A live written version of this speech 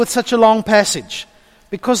with such a long passage?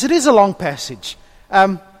 Because it is a long passage.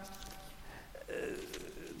 The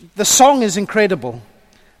song is incredible.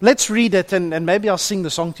 Let's read it, and maybe I'll sing the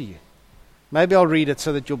song to you. Maybe I'll read it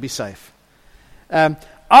so that you'll be safe.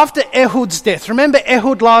 After Ehud's death, remember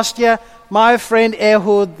Ehud last year? My friend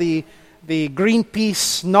Ehud, the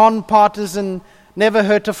Greenpeace, non-partisan, never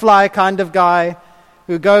hurt a fly kind of guy,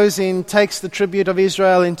 who goes in, takes the tribute of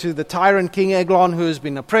Israel into the tyrant King Eglon, who has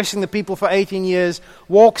been oppressing the people for 18 years,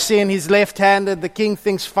 walks in, he's left-handed, the king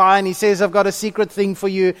thinks fine, he says, I've got a secret thing for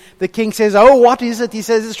you. The king says, oh, what is it? He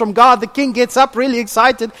says, it's from God. The king gets up really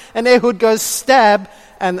excited, and Ehud goes, stab,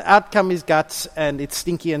 and out come his guts, and it's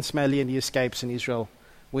stinky and smelly, and he escapes, and Israel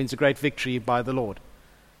wins a great victory by the Lord.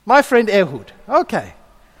 My friend Ehud. Okay.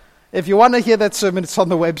 If you want to hear that sermon, it's on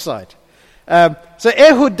the website. So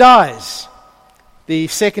Ehud dies, the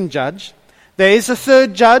second judge. There is a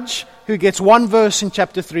third judge who gets one verse in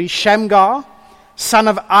chapter 3, Shamgar, son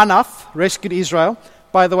of Anath, rescued Israel.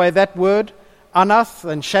 By the way, that word, Anath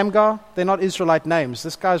and Shamgar, they're not Israelite names.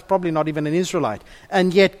 This guy is probably not even an Israelite.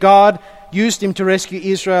 And yet God used him to rescue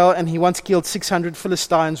Israel, and he once killed 600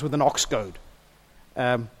 Philistines with an ox goad,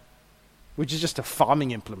 which is just a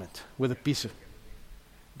farming implement with a piece of,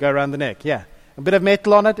 go around the neck, yeah. A bit of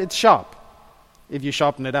metal on it, it's sharp, if you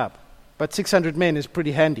sharpen it up. But 600 men is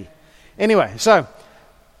pretty handy. Anyway, so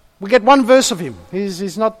we get one verse of him.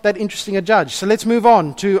 He's not that interesting a judge. So let's move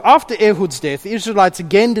on to after Ehud's death, the Israelites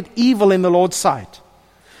again did evil in the Lord's sight.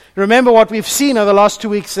 Remember what we've seen over the last 2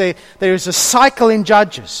 weeks. There is a cycle in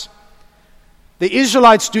Judges. The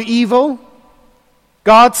Israelites do evil.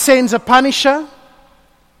 God sends a punisher.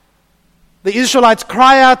 The Israelites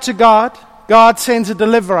cry out to God. God sends a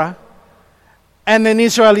deliverer. And then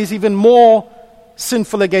Israel is even more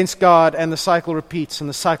sinful against God, and the cycle repeats, and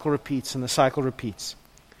the cycle repeats, and the cycle repeats.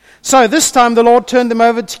 So this time the Lord turned them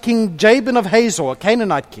over to King Jabin of Hazor, a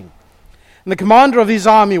Canaanite king. And the commander of his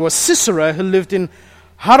army was Sisera, who lived in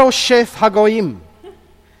Harosheth Hagoyim.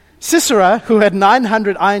 Sisera, who had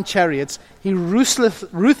 900 iron chariots, he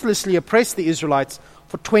ruthlessly oppressed the Israelites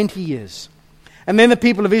for 20 years. And then the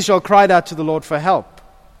people of Israel cried out to the Lord for help.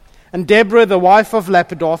 And Deborah, the wife of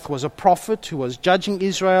Lapidoth, was a prophet who was judging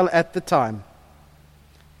Israel at the time.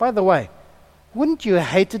 By the way, wouldn't you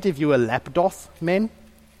hate it if you were Lapidoth, men?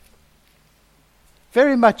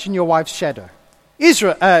 Very much in your wife's shadow.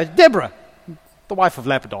 Deborah, the wife of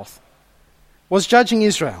Lapidoth, was judging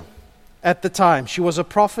Israel at the time. She was a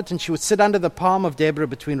prophet, and she would sit under the palm of Deborah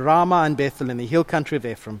between Ramah and Bethel in the hill country of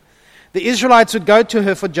Ephraim. The Israelites would go to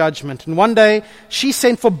her for judgment, and one day she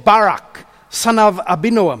sent for Barak, son of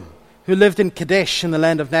Abinoam, who lived in Kadesh in the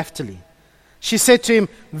land of Naphtali. She said to him,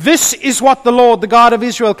 this is what the Lord, the God of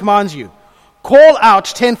Israel, commands you. Call out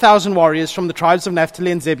 10,000 warriors from the tribes of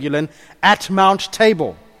Naphtali and Zebulun at Mount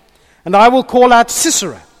Tabor. And I will call out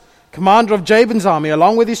Sisera, commander of Jabin's army,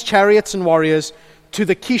 along with his chariots and warriors, to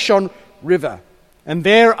the Kishon River. And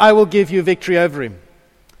there I will give you victory over him.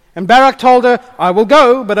 And Barak told her, I will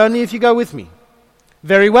go, but only if you go with me.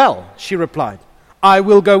 Very well, she replied. I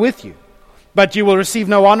will go with you. But you will receive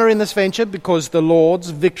no honor in this venture, because the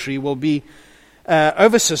Lord's victory will be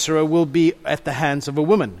over Sisera will be at the hands of a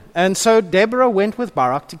woman. And so Deborah went with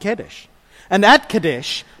Barak to Kadesh. And at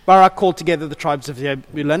Kadesh, Barak called together the tribes of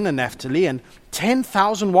Zebulun and Naphtali, and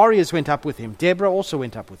 10,000 warriors went up with him. Deborah also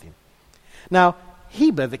went up with him. Now,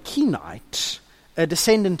 Heber the Kenite, a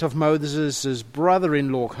descendant of Moses'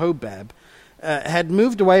 brother-in-law Hobab, had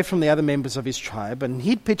moved away from the other members of his tribe, and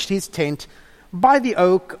he'd pitched his tent by the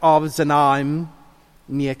oak of Zanaim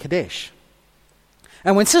near Kadesh.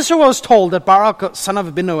 And when Sisera was told that Barak, son of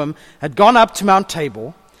Abinoam, had gone up to Mount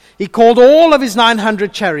Tabor, he called all of his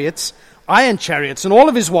 900 chariots, iron chariots, and all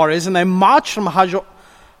of his warriors, and they marched from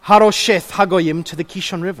Harosheth Hagoyim to the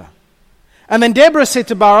Kishon River. And then Deborah said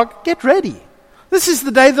to Barak, get ready. This is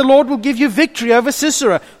the day the Lord will give you victory over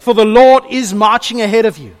Sisera, for the Lord is marching ahead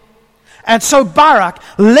of you. And so Barak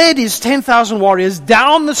led his 10,000 warriors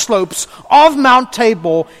down the slopes of Mount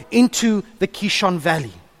Tabor into the Kishon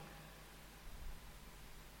Valley,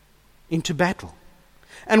 into battle.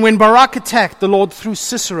 And when Barak attacked, the Lord threw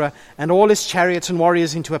Sisera and all his chariots and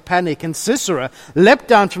warriors into a panic. And Sisera leapt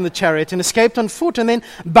down from the chariot and escaped on foot. And then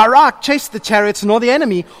Barak chased the chariots and all the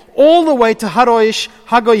enemy all the way to Harosh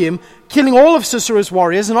Hagoyim, killing all of Sisera's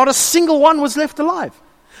warriors, and not a single one was left alive.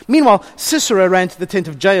 Meanwhile, Sisera ran to the tent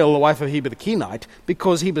of Jael, the wife of Heber the Kenite,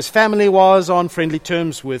 because Heber's family was on friendly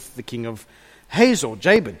terms with the king of Hazor,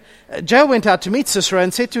 Jabin. Jael went out to meet Sisera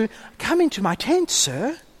and said to him, come into my tent,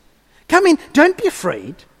 sir. Come in, don't be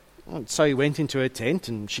afraid. And so he went into her tent,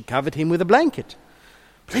 and she covered him with a blanket.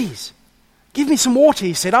 Please, give me some water,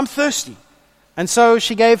 he said, I'm thirsty. And so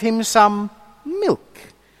she gave him some milk.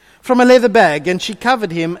 from a leather bag, and she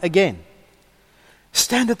covered him again.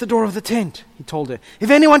 "Stand at the door of the tent," he told her. "If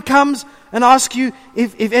anyone comes and asks you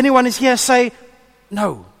if anyone is here, say,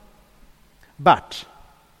 'No.'" But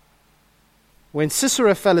when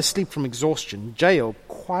Sisera fell asleep from exhaustion, Jael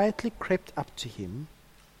quietly crept up to him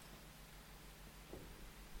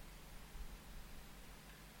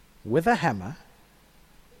with a hammer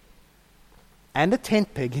and a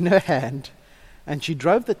tent peg in her hand, and she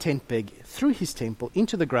drove the tent peg through his temple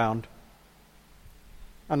into the ground.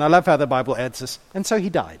 And I love how the Bible adds this, and so he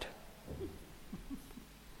died.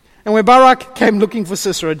 And when Barak came looking for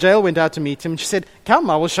Sisera, Jael went out to meet him, and she said, "Come,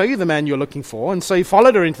 I will show you the man you're looking for." And so he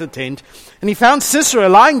followed her into the tent, and he found Sisera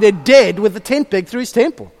lying there dead with the tent peg through his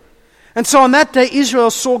temple. And so on that day,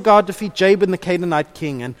 Israel saw God defeat Jabin, the Canaanite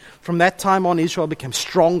king. And from that time on, Israel became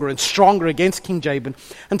stronger and stronger against King Jabin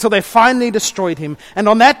until they finally destroyed him. And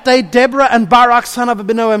on that day, Deborah and Barak, son of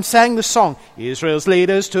Abinoam, sang the song, "Israel's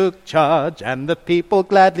leaders took charge, and the people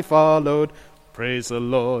gladly followed. Praise the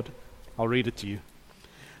Lord." I'll read it to you.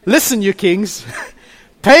 "Listen, you kings.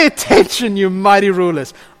 Pay attention, you mighty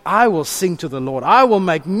rulers. I will sing to the Lord. I will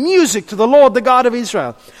make music to the Lord, the God of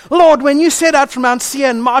Israel. Lord, when you set out from Mount Seir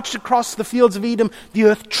and marched across the fields of Edom, the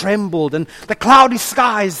earth trembled, and the cloudy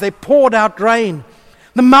skies, they poured out rain.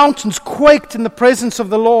 The mountains quaked in the presence of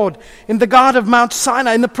the Lord, in the God of Mount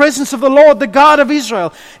Sinai, in the presence of the Lord, the God of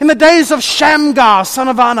Israel. In the days of Shamgar, son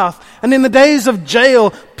of Anath, and in the days of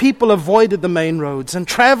Jael, people avoided the main roads, and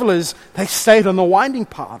travelers, they stayed on the winding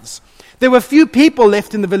paths. There were few people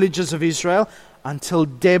left in the villages of Israel, until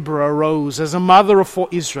Deborah arose as a mother for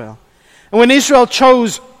Israel. And when Israel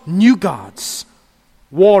chose new gods,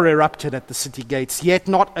 war erupted at the city gates, yet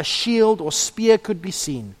not a shield or spear could be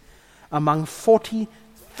seen among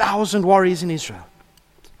 40,000 warriors in Israel.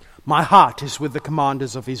 My heart is with the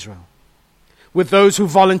commanders of Israel, with those who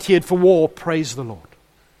volunteered for war. Praise the Lord.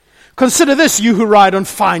 Consider this, you who ride on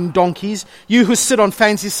fine donkeys, you who sit on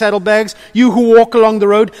fancy saddlebags, you who walk along the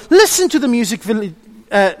road. Listen to the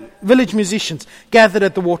village musicians gathered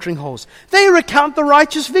at the watering holes. They recount the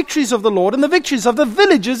righteous victories of the Lord and the victories of the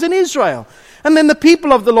villages in Israel. And then the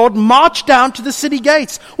people of the Lord march down to the city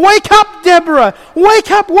gates. Wake up, Deborah!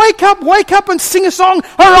 Wake up, wake up, wake up and sing a song.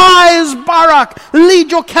 Arise, Barak!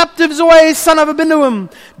 Lead your captives away, son of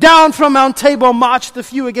Abinoam. Down from Mount Tabor marched the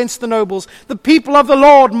few against the nobles. The people of the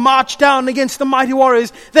Lord marched down against the mighty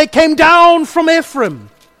warriors. They came down from Ephraim,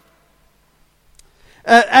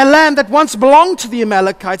 a land that once belonged to the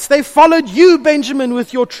Amalekites. They followed you, Benjamin,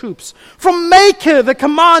 with your troops. From Makir, the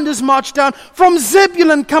commanders marched down. From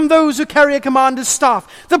Zebulun come those who carry a commander's staff.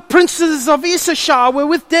 The princes of Issachar were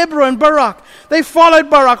with Deborah and Barak. They followed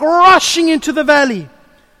Barak, rushing into the valley.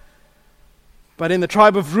 But in the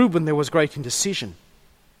tribe of Reuben there was great indecision.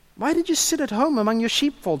 Why did you sit at home among your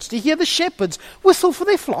sheepfolds to hear the shepherds whistle for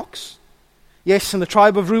their flocks? Yes, in the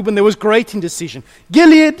tribe of Reuben there was great indecision.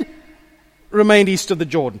 Gilead remained east of the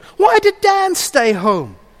Jordan. Why did Dan stay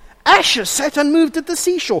home? Asher sat unmoved at the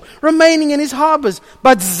seashore, remaining in his harbors.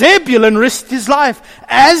 But Zebulun risked his life,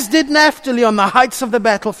 as did Naphtali on the heights of the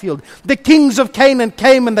battlefield. The kings of Canaan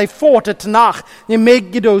came and they fought at Tanach near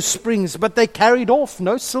Megiddo's springs, but they carried off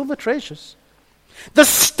no silver treasures. The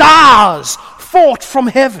stars fought from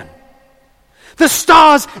heaven. The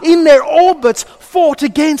stars in their orbits fought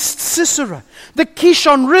against Sisera. The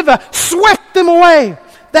Kishon River swept them away.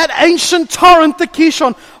 That ancient torrent, the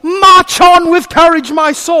Kishon, march on with courage,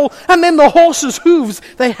 my soul. And then the horses' hooves,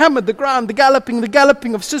 they hammered the ground, the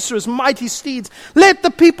galloping of Sisera's mighty steeds. Let the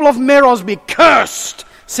people of Meroz be cursed,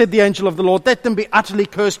 said the angel of the Lord. Let them be utterly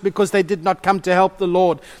cursed because they did not come to help the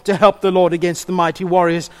Lord against the mighty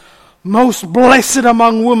warriors. Most blessed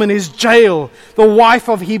among women is Jael, the wife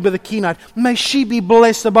of Heber the Kenite. May she be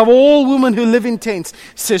blessed above all women who live in tents.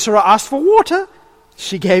 Sisera asked for water.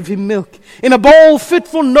 She gave him milk. In a bowl fit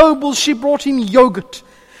for nobles, she brought him yogurt.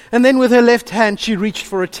 And then with her left hand she reached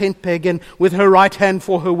for a tent peg, and with her right hand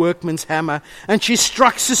for her workman's hammer. And she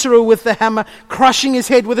struck Sisera with the hammer, crushing his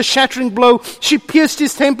head with a shattering blow. She pierced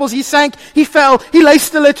his temples. He sank, he fell, he lay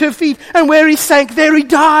still at her feet. And where he sank, there he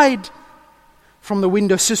died. From the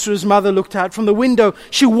window, Sisera's mother looked out. From the window,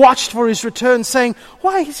 she watched for his return, saying,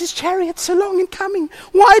 "Why is his chariot so long in coming?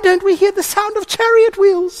 Why don't we hear the sound of chariot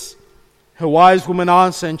wheels?" Her wise woman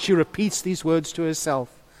answers, and she repeats these words to herself.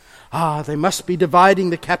 They must be dividing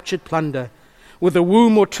the captured plunder, with a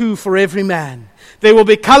womb or two for every man. There will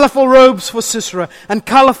be colorful robes for Sisera, and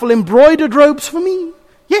colorful embroidered robes for me.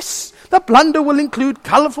 Yes, the plunder will include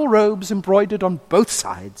colorful robes embroidered on both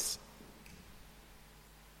sides.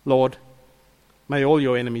 Lord, may all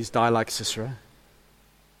your enemies die like Sisera,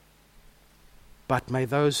 but may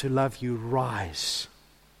those who love you rise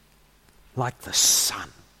like the sun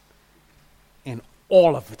in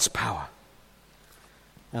all of its power.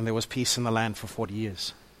 And there was peace in the land for 40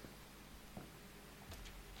 years.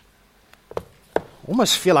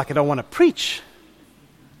 Almost feel like I don't want to preach.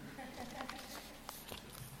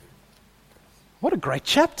 What a great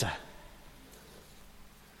chapter.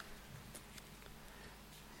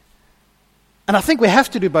 And I think we have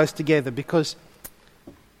to do both together, because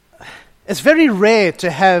it's very rare to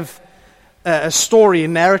have a story, a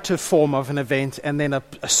narrative form of an event, and then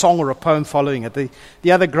a song or a poem following it.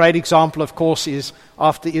 The other great example, of course, is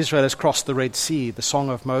after Israel has crossed the Red Sea, the song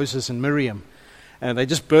of Moses and Miriam. And they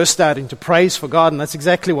just burst out into praise for God, and that's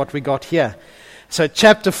exactly what we got here. So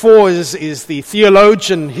chapter 4 is the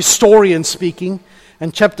theologian, historian speaking,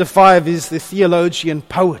 and chapter 5 is the theologian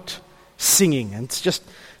poet singing. And it's just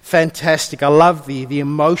fantastic. I love the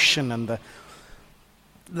emotion, and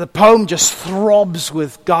the poem just throbs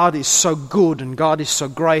with God is so good and God is so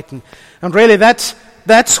great. And really that's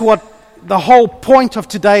what the whole point of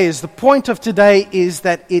today is. The point of today is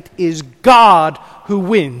that it is God who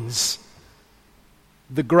wins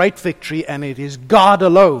the great victory, and it is God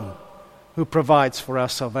alone who provides for our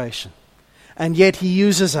salvation. And yet He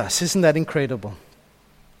uses us. Isn't that incredible?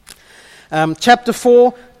 Chapter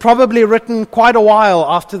 4, probably written quite a while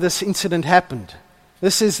after this incident happened.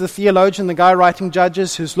 This is the theologian, the guy writing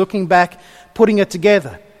Judges, who's looking back, putting it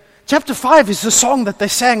together. Chapter 5 is the song that they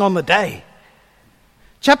sang on the day.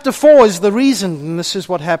 Chapter 4 is the reason, and this is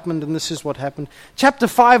what happened, and this is what happened. Chapter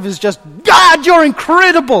 5 is just, God, you're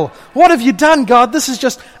incredible. What have you done, God? This is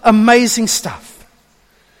just amazing stuff.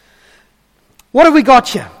 What have we got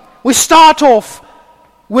here? We start off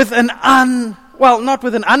with not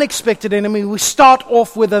with an unexpected enemy. We start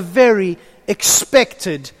off with a very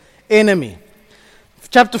expected enemy.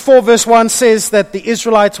 Chapter 4 verse 1 says that the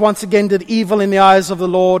Israelites once again did evil in the eyes of the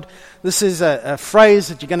Lord. This is a phrase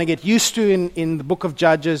that you're going to get used to in the book of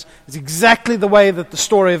Judges. It's exactly the way that the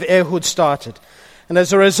story of Ehud started. And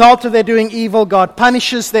as a result of their doing evil, God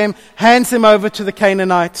punishes them, hands them over to the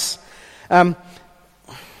Canaanites. The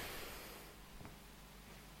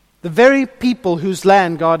very people whose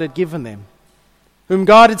land God had given them, whom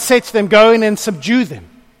God had said to them, go in and subdue them.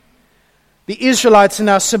 The Israelites are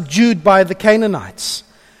now subdued by the Canaanites.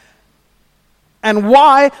 And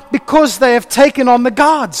why? Because they have taken on the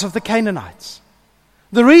gods of the Canaanites.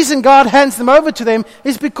 The reason God hands them over to them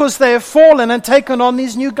is because they have fallen and taken on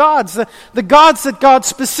these new gods. The gods that God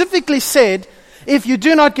specifically said, if you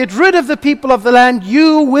do not get rid of the people of the land,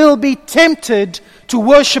 you will be tempted to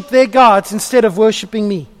worship their gods instead of worshiping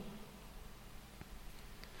me.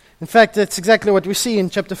 In fact, that's exactly what we see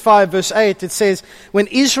in chapter 5, verse 8. It says, when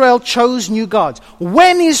Israel chose new gods,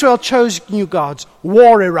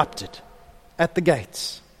 war erupted at the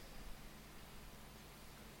gates.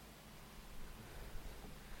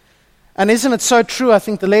 And isn't it so true? I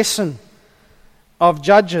think the lesson of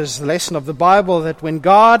Judges, the lesson of the Bible, that when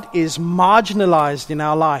God is marginalized in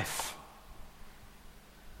our life,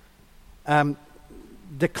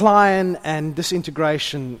 decline and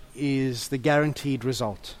disintegration is the guaranteed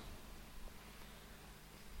result.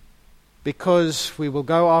 Because we will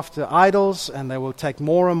go after idols, and they will take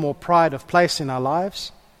more and more pride of place in our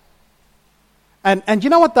lives. And you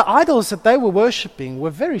know what? The idols that they were worshipping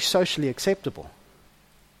were very socially acceptable.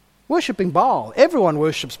 Worshipping Baal. Everyone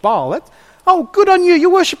worships Baal. Good on you.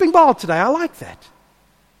 You're worshipping Baal today. I like that.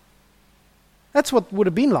 That's what it would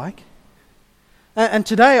have been like. And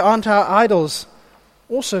today, aren't our idols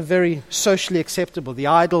also very socially acceptable? The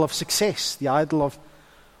idol of success, the idol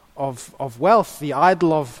of wealth, the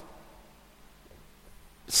idol of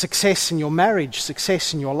success in your marriage,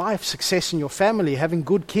 success in your life, success in your family, having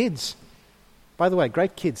good kids. By the way,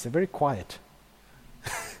 great kids, they're very quiet.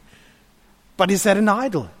 But is that an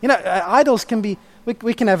idol? You know, idols can be,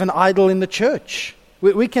 we can have an idol in the church.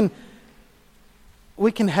 We can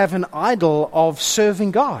have an idol of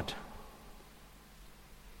serving God.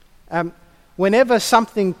 Whenever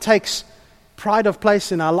something takes pride of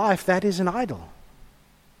place in our life, that is an idol.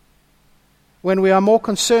 When we are more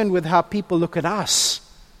concerned with how people look at us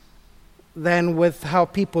than with how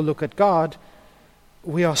people look at God,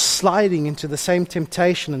 we are sliding into the same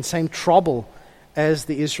temptation and same trouble as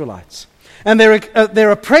the Israelites. And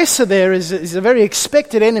their oppressor there is a very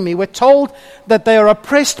expected enemy. We're told that they are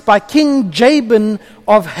oppressed by King Jabin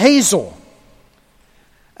of Hazor,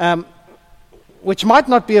 which might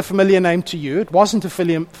not be a familiar name to you. It wasn't a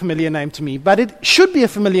familiar name to me, but it should be a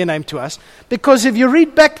familiar name to us, because if you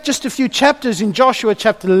read back just a few chapters in Joshua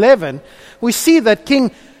chapter 11, we see that King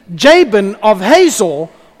Jabin of Hazor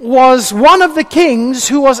was one of the kings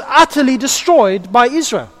who was utterly destroyed by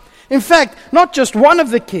Israel. In fact, not just one of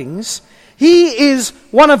the kings, He is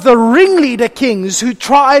one of the ringleader kings who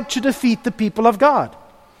tried to defeat the people of God.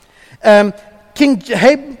 King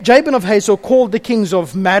Jabin of Hazor called the kings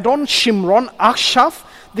of Madon, Shimron, Achshaph,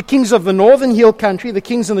 the kings of the northern hill country, the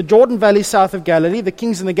kings in the Jordan Valley south of Galilee, the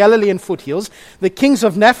kings in the Galilean foothills, the kings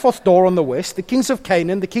of Naphoth Dor on the west, the kings of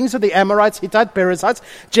Canaan, the kings of the Amorites, Hittites, Perizzites,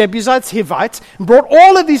 Jebusites, Hivites, and brought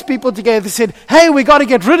all of these people together and said, hey, we got to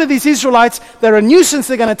get rid of these Israelites. They're a nuisance.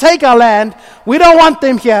 They're going to take our land. We don't want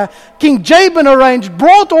them here. King Jabin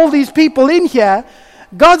brought all these people in here.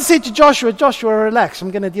 God said to Joshua, relax,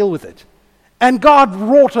 I'm going to deal with it. And God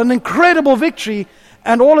wrought an incredible victory,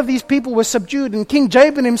 and all of these people were subdued, and King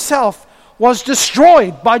Jabin himself was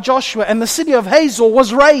destroyed by Joshua, and the city of Hazor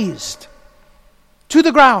was razed to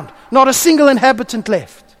the ground. Not a single inhabitant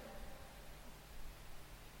left.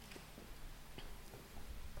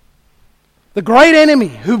 The great enemy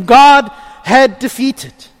whom God had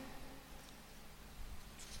defeated.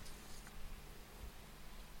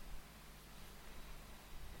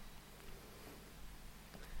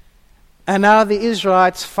 And now the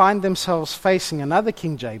Israelites find themselves facing another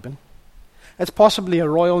King Jabin. It's possibly a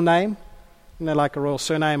royal name, like a royal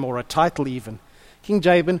surname or a title even. King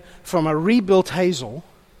Jabin from a rebuilt Hazor.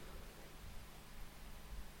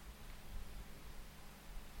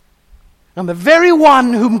 And the very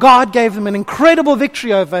one whom God gave them an incredible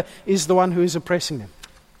victory over is the one who is oppressing them.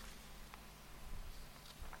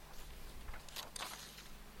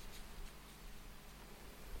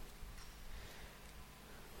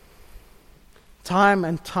 Time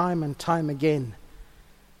and time and time again,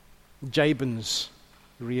 Jabins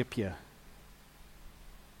reappear.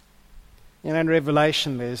 In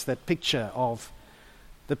Revelation, there's that picture of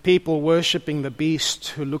the people worshipping the beast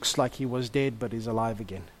who looks like he was dead but is alive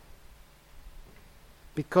again.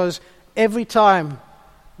 Because every time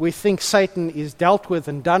we think Satan is dealt with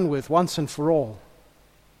and done with once and for all,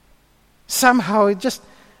 somehow he just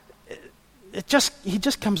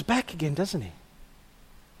comes back again, doesn't he?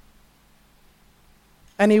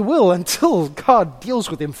 And he will until God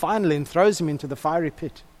deals with him finally and throws him into the fiery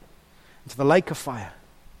pit, into the lake of fire.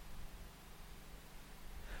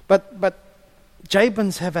 But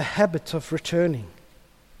Jabins have a habit of returning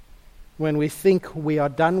when we think we are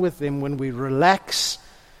done with them, when we relax,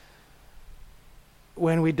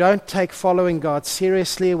 when we don't take following God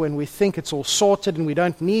seriously, when we think it's all sorted and we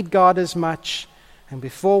don't need God as much. And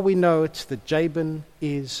before we know it, the Jabin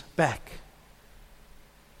is back.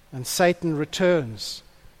 And Satan returns.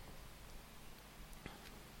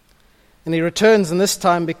 And he returns in this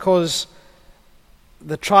time because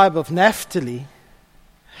the tribe of Naphtali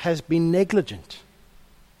has been negligent.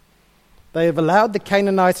 They have allowed the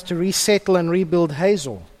Canaanites to resettle and rebuild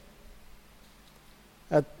Hazor.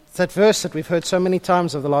 It's that verse that we've heard so many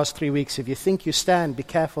times over the last 3 weeks. If you think you stand, be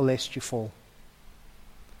careful lest you fall.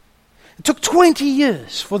 It took 20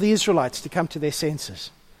 years for the Israelites to come to their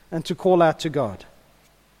senses and to call out to God.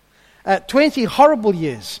 20 horrible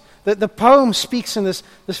years. The poem speaks in this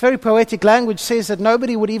very poetic language, says that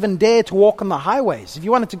nobody would even dare to walk on the highways. If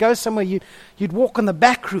you wanted to go somewhere, you'd walk on the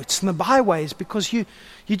back routes and the byways because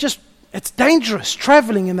it's dangerous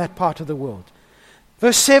traveling in that part of the world.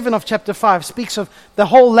 Verse 7 of chapter 5 speaks of the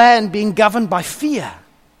whole land being governed by fear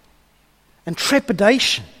and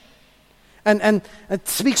trepidation. And it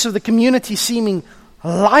speaks of the community seeming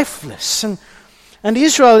lifeless. And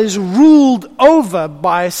Israel is ruled over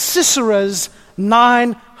by Sisera's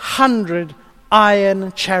 900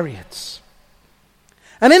 iron chariots.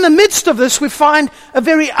 And in the midst of this, we find a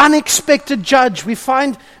very unexpected judge. We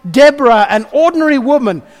find Deborah, an ordinary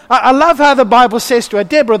woman. I love how the Bible says to her,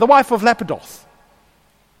 Deborah, the wife of Lapidoth.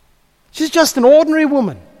 She's just an ordinary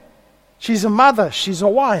woman. She's a mother. She's a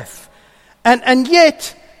wife. And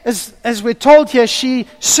yet, as we're told here, she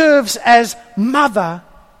serves as mother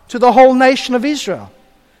to the whole nation of Israel.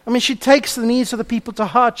 I mean, she takes the needs of the people to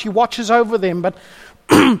heart. She watches over them, but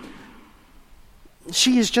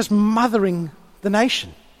she is just mothering the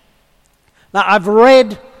nation. Now, I've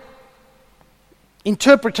read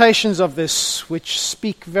interpretations of this which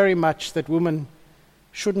speak very much that women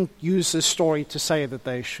shouldn't use this story to say that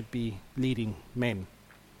they should be leading men.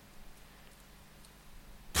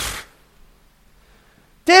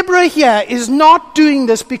 Deborah here is not doing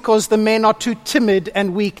this because the men are too timid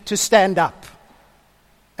and weak to stand up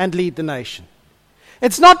and lead the nation.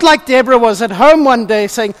 It's not like Deborah was at home one day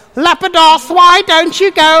saying, Lapidoth, why don't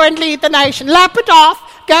you go and lead the nation? Lapidoth,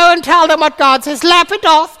 go and tell them what God says.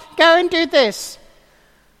 Lapidoth, go and do this.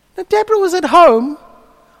 Now, Deborah was at home,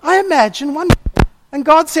 I imagine, one day, and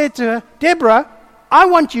God said to her, Deborah, I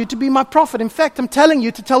want you to be my prophet. In fact, I'm telling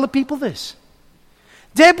you to tell the people this.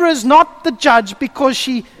 Deborah is not the judge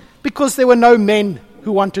because there were no men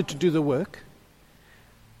who wanted to do the work.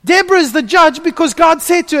 Deborah is the judge because God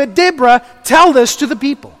said to her, Deborah, tell this to the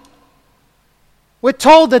people. We're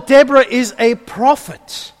told that Deborah is a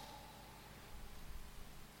prophet.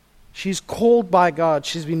 She's called by God.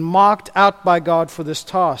 She's been marked out by God for this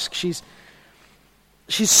task. She's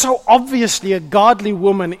so obviously a godly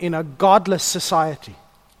woman in a godless society.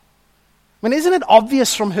 I mean, isn't it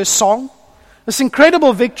obvious from her song? This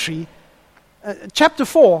incredible victory. Chapter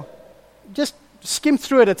 4, just skim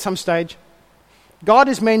through it at some stage. God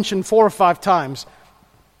is mentioned 4 or 5 times,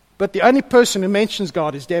 but the only person who mentions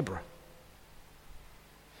God is Deborah.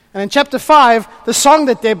 And in chapter 5, the song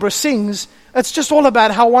that Deborah sings, it's just all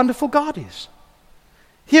about how wonderful God is.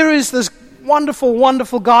 Here is this wonderful,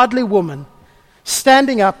 wonderful, godly woman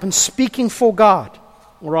standing up and speaking for God,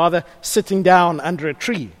 or rather sitting down under a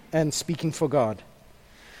tree and speaking for God.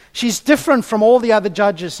 She's different from all the other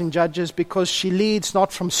judges in Judges because she leads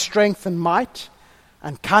not from strength and might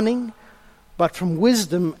and cunning, but from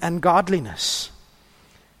wisdom and godliness.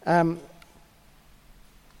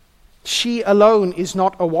 She alone is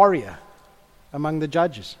not a warrior among the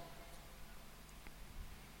judges.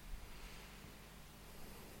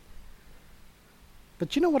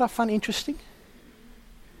 But you know what I find interesting?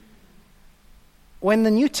 When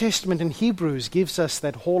the New Testament in Hebrews gives us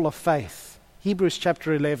that hall of faith, Hebrews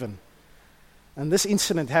chapter 11, and this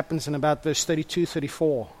incident happens in about verse 32,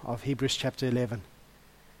 34 of Hebrews chapter 11.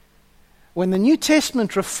 When the New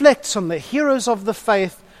Testament reflects on the heroes of the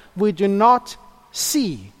faith, we do not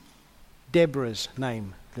see Deborah's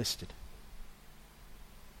name listed.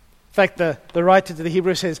 In fact, the writer to the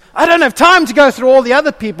Hebrews says, I don't have time to go through all the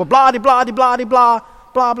other people, blah, blah, blah, blah, blah,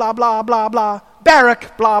 blah, blah, blah, blah, blah,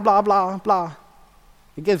 Barak, blah, blah, blah, blah.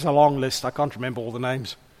 He gives a long list. I can't remember all the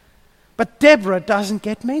names. But Deborah doesn't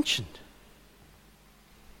get mentioned.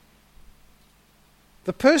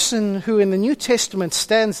 The person who in the New Testament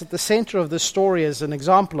stands at the center of the story as an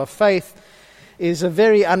example of faith is a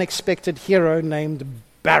very unexpected hero named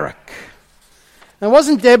Barak. And it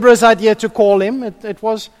wasn't Deborah's idea to call him. It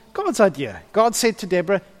was God's idea. God said to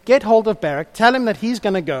Deborah, get hold of Barak, tell him that he's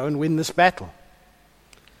going to go and win this battle.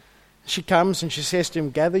 She comes and she says to him,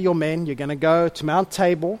 gather your men, you're going to go to Mount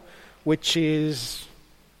Tabor, which is,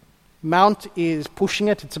 Mount is pushing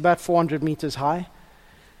it, it's about 400 meters high.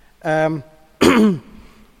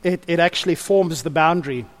 It actually forms the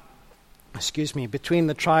boundary, between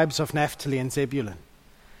the tribes of Naphtali and Zebulun.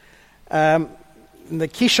 The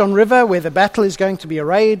Kishon River, where the battle is going to be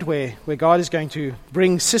arrayed, where God is going to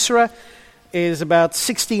bring Sisera, is about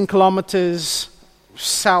 16 kilometers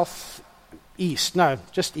east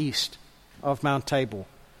of Mount Tabor.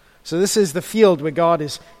 So this is the field where God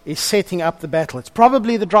is setting up the battle. It's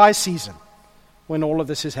probably the dry season when all of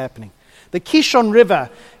this is happening. The Kishon River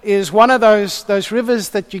is one of those rivers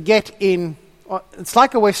that you get in, it's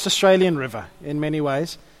like a West Australian river in many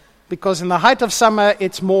ways, because in the height of summer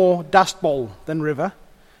it's more dust bowl than river.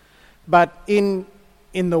 But in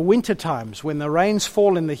the winter times, when the rains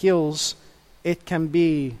fall in the hills, it can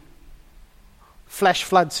be flash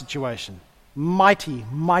flood situation. Mighty,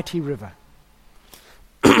 mighty river.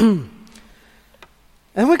 And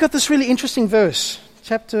we've got this really interesting verse,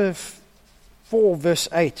 chapter 4, verse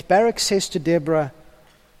 8. Barak says to Deborah,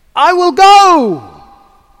 I will go!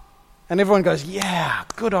 And everyone goes, yeah,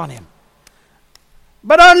 good on him.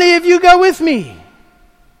 But only if you go with me.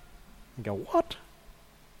 You go, what?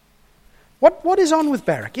 What is on with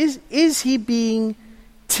Barak? Is he being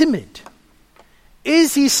timid?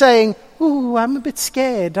 Is he saying, ooh, I'm a bit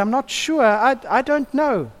scared, I'm not sure, I don't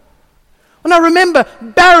know? Well, now remember,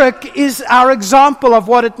 Barak is our example of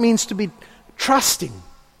what it means to be trusting.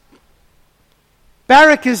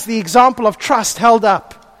 Barak is the example of trust held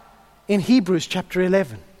up in Hebrews chapter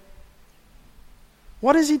 11.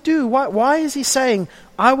 What does he do? Why is he saying,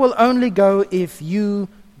 I will only go if you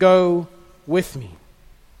go with me?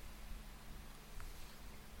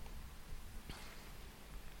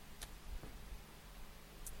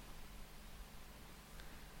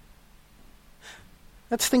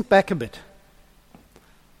 Let's think back a bit.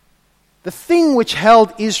 The thing which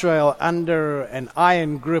held Israel under an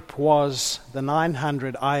iron grip was the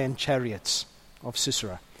 900 iron chariots of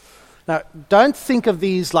Sisera. Now, don't think of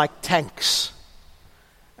these like tanks,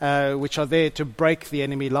 which are there to break the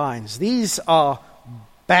enemy lines. These are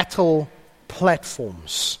battle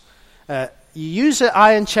platforms. You use an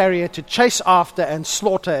iron chariot to chase after and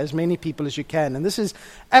slaughter as many people as you can. And this is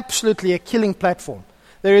absolutely a killing platform.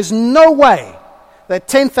 There is no way that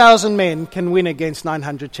 10,000 men can win against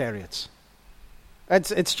 900 chariots.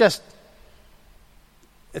 It's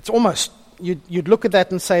almost, you'd look at that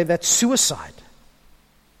and say that's suicide.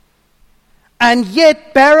 And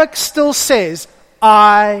yet Barak still says,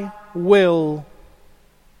 I will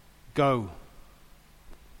go.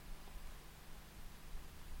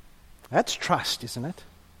 That's trust, isn't it?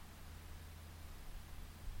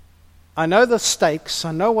 I know the stakes.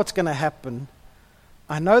 I know what's going to happen.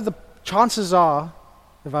 I know the chances are,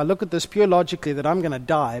 if I look at this pure logically, that I'm going to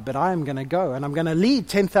die, but I am going to go, and I'm going to lead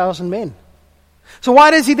 10,000 men. So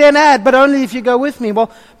why does he then add, but only if you go with me?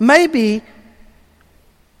 Well, maybe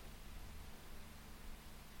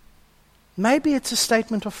it's a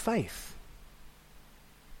statement of faith.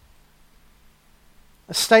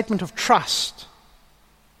 A statement of trust.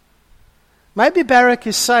 Maybe Barak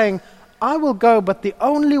is saying, I will go, but the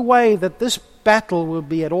only way that this battle will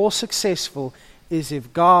be at all successful is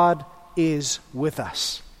if God is with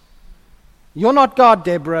us. You're not God,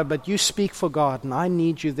 Deborah, but you speak for God, and I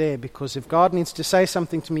need you there, because if God needs to say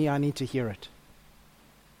something to me, I need to hear it.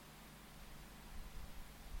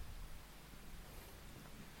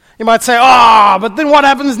 You might say, but then what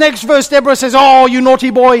happens next verse? Deborah says, you naughty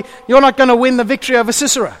boy, you're not going to win the victory over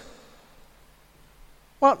Sisera.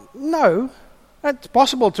 Well, no. It's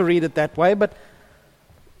possible to read it that way, but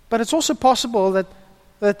it's also possible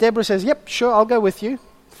that Deborah says, yep, sure, I'll go with you.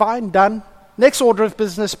 Fine, done. Next order of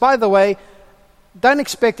business, by the way, don't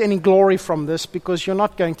expect any glory from this because you're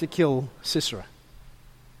not going to kill Sisera.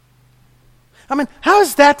 I mean, how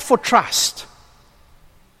is that for trust?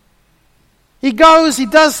 He goes, he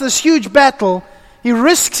does this huge battle, he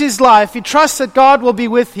risks his life, he trusts that God will be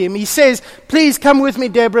with him. He says, please come with me,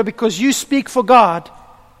 Deborah, because you speak for God.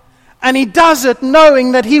 And he does it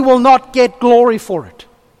knowing that he will not get glory for it.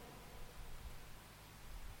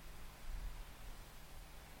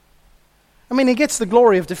 I mean, he gets the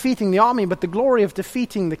glory of defeating the army, but the glory of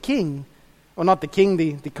defeating the king, or not the king,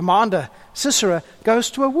 the commander, Sisera, goes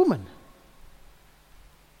to a woman.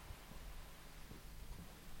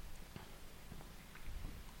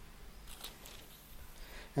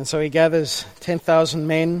 And so he gathers 10,000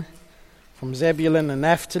 men from Zebulun and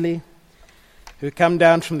Naphtali, who come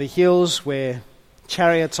down from the hills where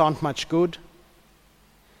chariots aren't much good.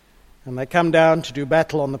 And they come down to do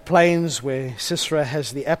battle on the plains where Sisera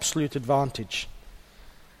has the absolute advantage.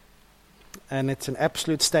 And it's an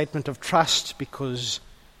absolute statement of trust because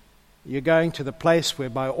you're going to the place where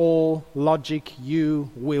by all logic you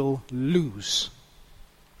will lose.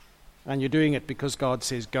 And you're doing it because God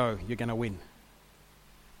says go, you're going to win.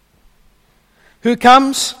 Who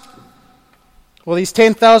comes? Well, these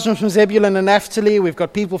 10,000 from Zebulun and Naphtali. We've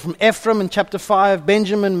got people from Ephraim in chapter 5,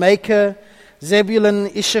 Benjamin, Machir, Zebulun,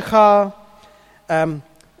 Issachar. And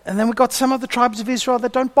then we've got some of the tribes of Israel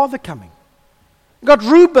that don't bother coming. We've got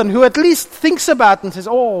Reuben, who at least thinks about it and says,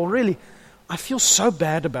 really, I feel so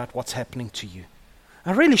bad about what's happening to you.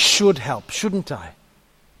 I really should help, shouldn't I?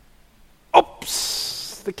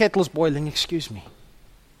 Oops, the kettle's boiling, excuse me.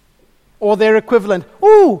 Or their equivalent,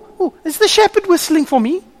 is the shepherd whistling for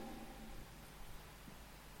me?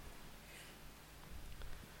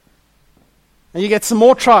 And you get some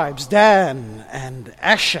more tribes, Dan and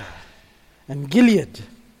Asher and Gilead.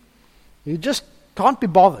 You just can't be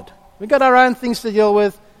bothered. We've got our own things to deal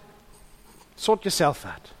with. Sort yourself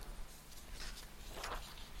out.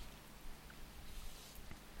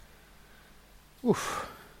 Oof.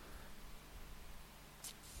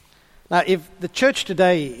 Now, if the church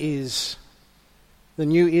today is the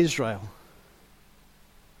new Israel,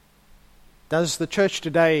 does the church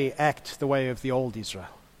today act the way of the old Israel?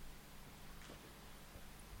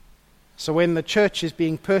 So when the church is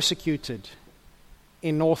being persecuted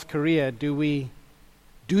in North Korea, do we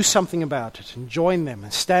do something about it and join them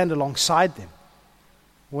and stand alongside them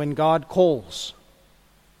when God calls?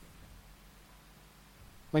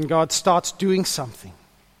 When God starts doing something?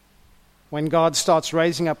 When God starts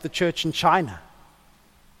raising up the church in China?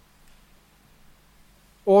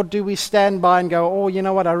 Or do we stand by and go, you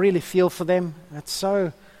know what, I really feel for them. It's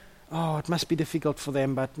so, it must be difficult for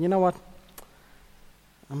them, but you know what?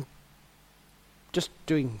 I'm just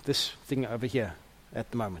doing this thing over here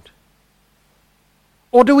at the moment.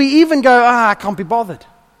 Or do we even go, I can't be bothered?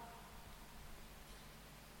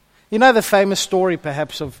 You know the famous story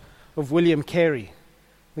perhaps of William Carey,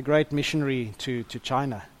 the great missionary to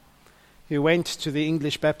China, who went to the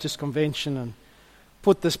English Baptist Convention and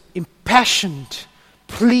put this impassioned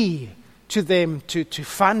plea to them to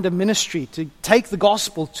fund a ministry, to take the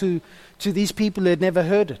gospel to these people who had never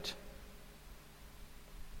heard it.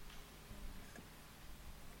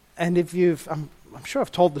 And if I'm sure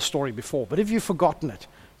I've told the story before, but if you've forgotten it,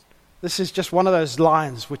 this is just one of those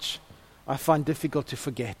lines which I find difficult to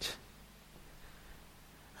forget.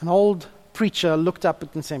 An old preacher looked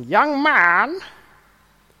up and said, "Young man,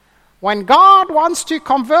 when God wants to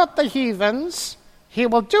convert the heathens, He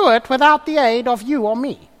will do it without the aid of you or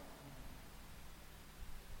me.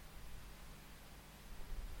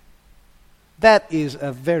 That is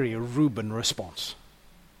a very Reuben response.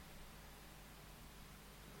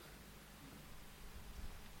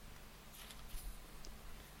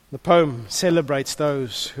 The poem celebrates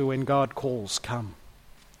those who, when God calls, come.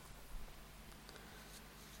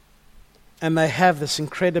 And they have this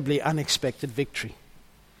incredibly unexpected victory.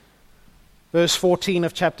 Verse 14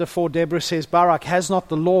 of chapter 4, Deborah says, Barak, has not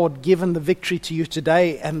the Lord given the victory to you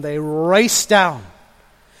today? And they race down.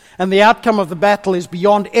 And the outcome of the battle is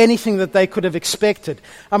beyond anything that they could have expected.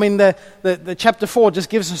 I mean, the chapter 4 just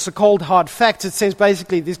gives us the cold, hard facts. It says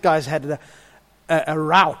basically these guys had a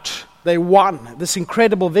rout. They won this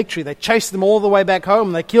incredible victory. They chased them all the way back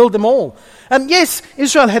home. They killed them all. And yes,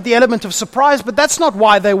 Israel had the element of surprise, but that's not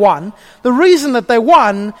why they won. The reason that they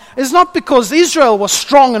won is not because Israel was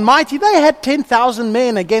strong and mighty. They had 10,000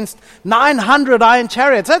 men against 900 iron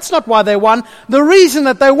chariots. That's not why they won. The reason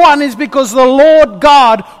that they won is because the Lord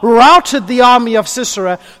God routed the army of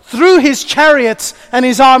Sisera, threw his chariots and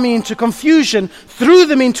his army into confusion, threw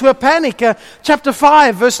them into a panic. Chapter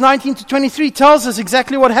 5, verse 19 to 23 tells us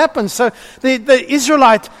exactly what happens. So the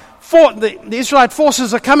Israelite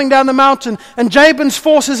forces are coming down the mountain, and Jabin's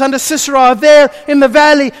forces under Sisera are there in the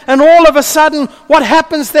valley, and all of a sudden, what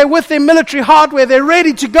happens? They're with their military hardware, they're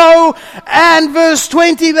ready to go, and verse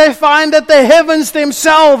 20, they find that the heavens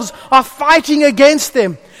themselves are fighting against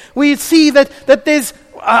them. We see that there's,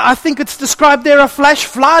 I think it's described there, a flash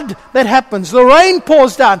flood that happens. The rain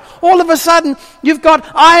pours down. All of a sudden, you've got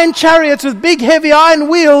iron chariots with big, heavy iron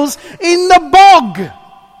wheels in the bog,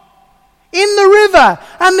 in the river.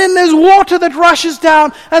 And then there's water that rushes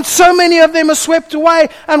down, and so many of them are swept away.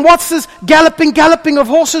 And what's this galloping of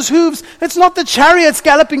horses' hooves? It's not the chariots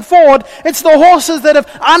galloping forward. It's the horses that have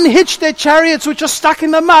unhitched their chariots, which are stuck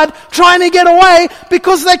in the mud, trying to get away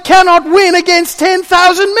because they cannot win against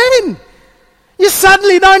 10,000 men. You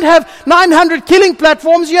suddenly don't have 900 killing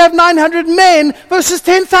platforms, you have 900 men versus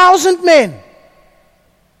 10,000 men.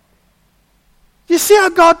 You see how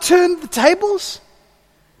God turned the tables?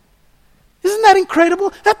 Isn't that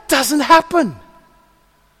incredible? That doesn't happen.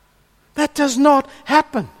 That does not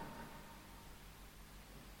happen.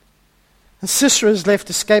 And Sisera is left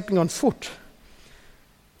escaping on foot.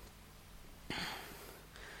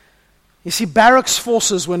 You see, Barak's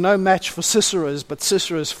forces were no match for Sisera's, but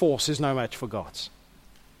Sisera's force is no match for God's.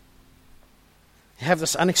 You have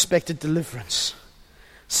this unexpected deliverance.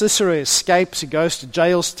 Sisera escapes, he goes to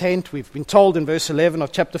Jael's tent. We've been told in verse 11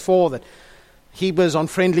 of chapter 4 that he was on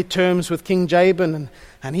friendly terms with King Jabin,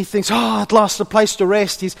 and he thinks, at last a place to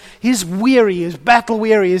rest. He's weary, he's battle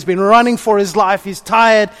weary, he's been running for his life, he's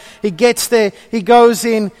tired. He gets there, he goes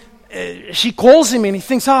in, she calls him in, he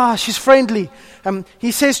thinks, she's friendly.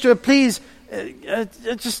 He says to her, please,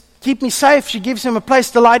 just keep me safe. She gives him a place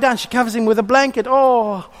to lie down. She covers him with a blanket.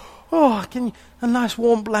 Can you, a nice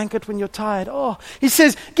warm blanket when you're tired. He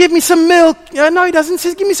says, give me some milk. No, he doesn't. He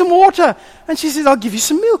says, give me some water. And she says, I'll give you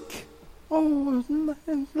some milk.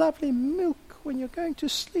 Lovely milk when you're going to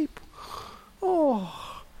sleep.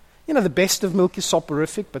 The best of milk is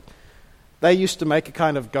soporific, but they used to make a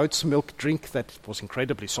kind of goat's milk drink that was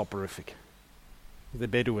incredibly soporific. The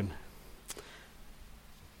Bedouin.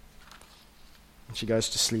 And she goes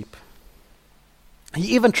to sleep.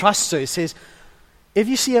 He even trusts her. He says, if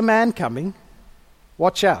you see a man coming,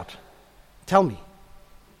 watch out. Tell me.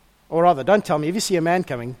 Or rather, don't tell me. If you see a man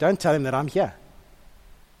coming, don't tell him that I'm here.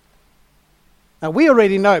 Now, we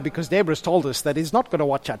already know, because Deborah's told us, that he's not going to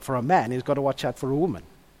watch out for a man. He's got to watch out for a woman.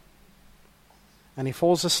 And he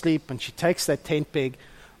falls asleep, and she takes that tent peg.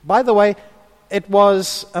 By the way, it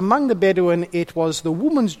was, among the Bedouin, it was the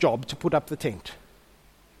woman's job to put up the tent.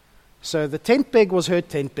 So the tent peg was her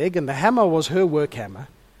tent peg, and the hammer was her work hammer.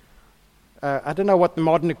 I don't know what the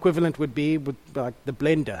modern equivalent would be, with like the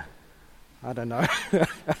blender. I don't know.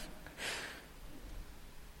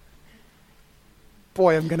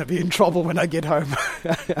 Boy, I'm going to be in trouble when I get home.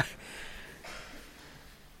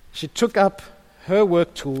 She took up her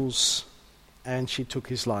work tools, and she took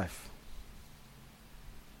his life.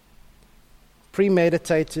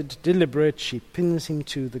 Premeditated, deliberate, she pins him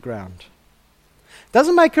to the ground.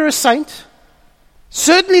 Doesn't make her a saint.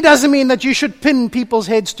 Certainly doesn't mean that you should pin people's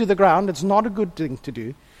heads to the ground. It's not a good thing to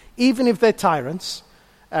do, even if they're tyrants.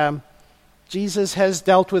 Jesus has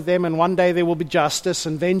dealt with them, and one day there will be justice,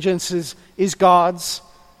 and vengeance is God's.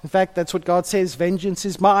 In fact, that's what God says, vengeance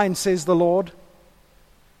is mine, says the Lord.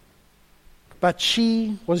 But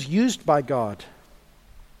she was used by God,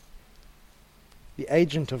 the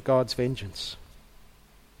agent of God's vengeance.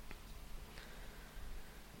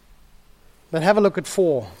 But have a look at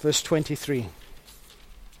 4, verse 23.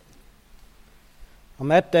 On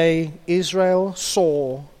that day, Israel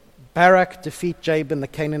saw Barak defeat Jabin, the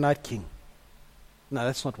Canaanite king. No,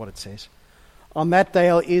 that's not what it says. On that day,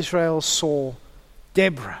 Israel saw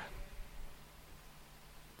Deborah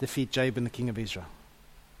defeat Jabin, the king of Israel.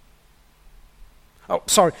 Oh,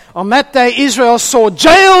 sorry. On that day, Israel saw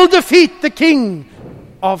Jael defeat the king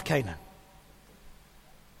of Canaan.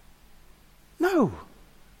 No.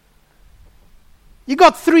 You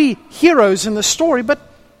got 3 heroes in the story, but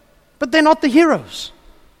they're not the heroes.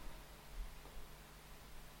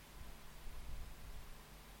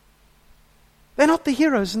 They're not the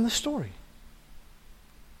heroes in the story.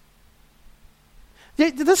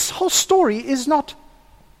 This whole story is not...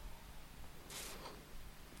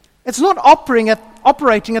 It's not operating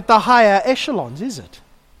at the higher echelons, is it?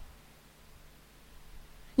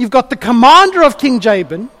 You've got the commander of King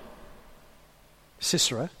Jabin,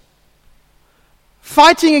 Sisera,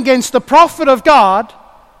 fighting against the prophet of God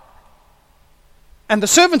and the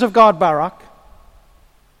servant of God, Barak,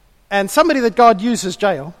 and somebody that God uses,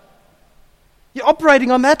 Jael. You're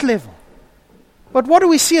operating on that level. But what do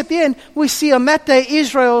we see at the end? We see on that day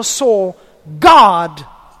Israel saw God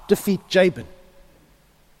defeat Jabin.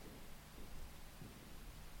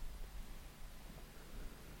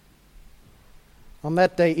 On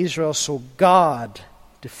that day Israel saw God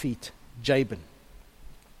defeat Jabin.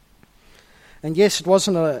 And yes, it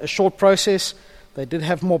wasn't a short process. They did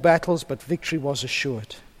have more battles, but victory was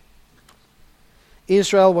assured.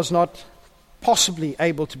 Israel was not possibly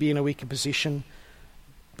able to be in a weaker position,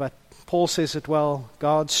 but Paul says it well,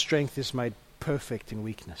 God's strength is made perfect in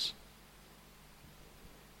weakness.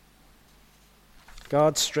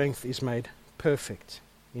 God's strength is made perfect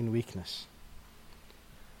in weakness.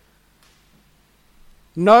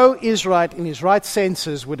 No Israelite in his right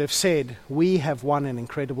senses would have said, we have won an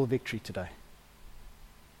incredible victory today.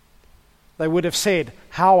 They would have said,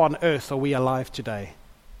 how on earth are we alive today?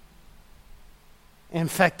 In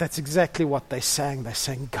fact, that's exactly what they sang. They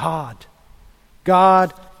sang, God,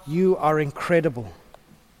 you are incredible.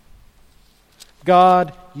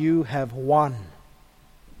 God, you have won.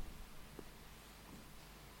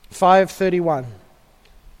 5:31.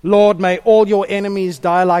 Lord, may all your enemies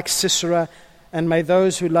die like Sisera, and may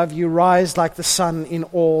those who love you rise like the sun in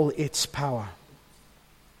all its power.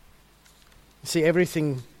 You see,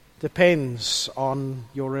 everything depends on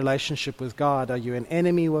your relationship with God. Are you an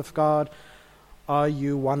enemy with God? Are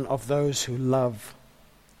you one of those who love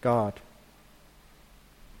God?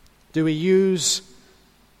 Do we use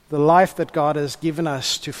the life that God has given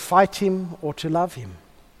us to fight Him or to love Him?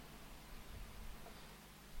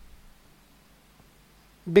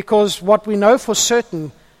 Because what we know for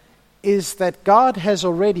certain is that God has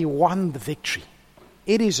already won the victory.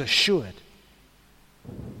 It is assured.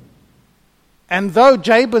 And though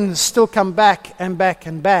Jabin still come back and back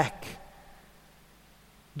and back,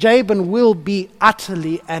 Jabin will be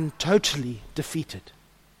utterly and totally defeated.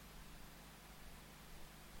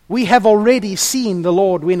 We have already seen the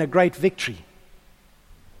Lord win a great victory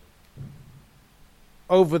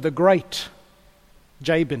over the great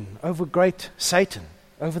Jabin, over great Satan,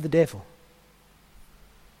 over the devil.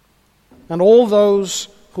 And all those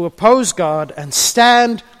who oppose God and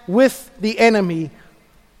stand with the enemy.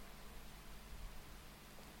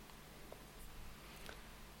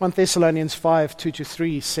 1 Thessalonians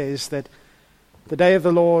 5:2-3 says that the day of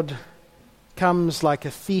the Lord comes like a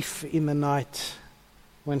thief in the night,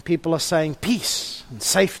 when people are saying peace and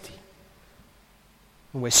safety,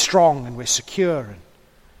 and we're strong and we're secure and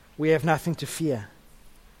we have nothing to fear.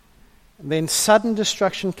 And then sudden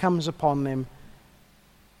destruction comes upon them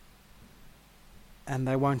and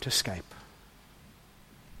they won't escape.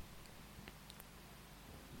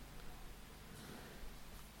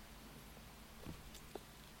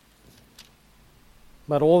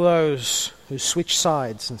 But all those who switch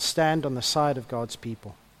sides and stand on the side of God's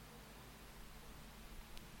people,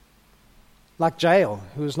 like Jael,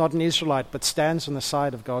 who is not an Israelite but stands on the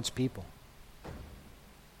side of God's people,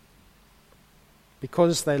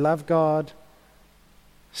 because they love God,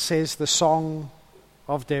 says the song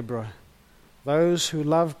of Deborah, those who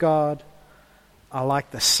love God are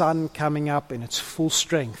like the sun coming up in its full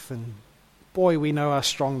strength. And boy, we know how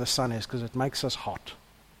strong the sun is because it makes us hot.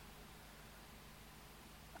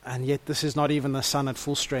 And yet this is not even the sun at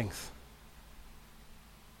full strength.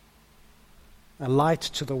 A light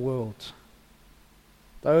to the world.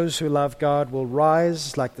 Those who love God will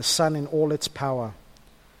rise like the sun in all its power.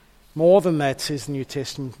 More than that, says the New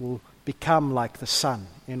Testament, will become like the sun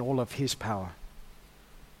in all of His power.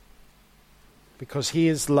 Because He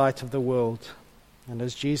is the light of the world. And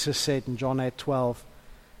as Jesus said in John 8:12,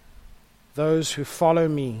 those who follow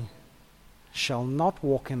me shall not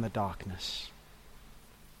walk in the darkness,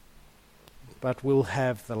 but we'll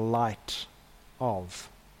have the light of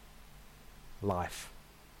life.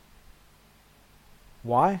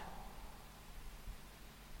 Why?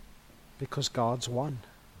 Because God's won.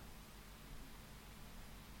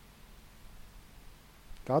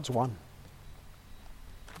 God's won.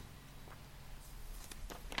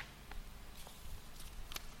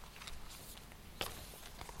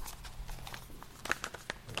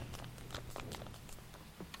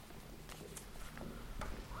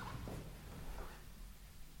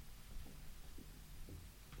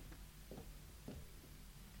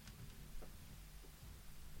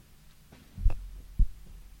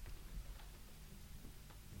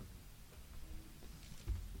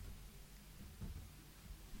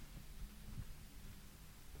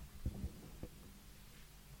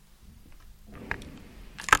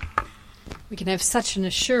 We can have such an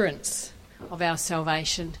assurance of our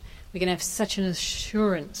salvation. We can have such an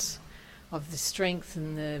assurance of the strength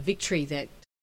and the victory that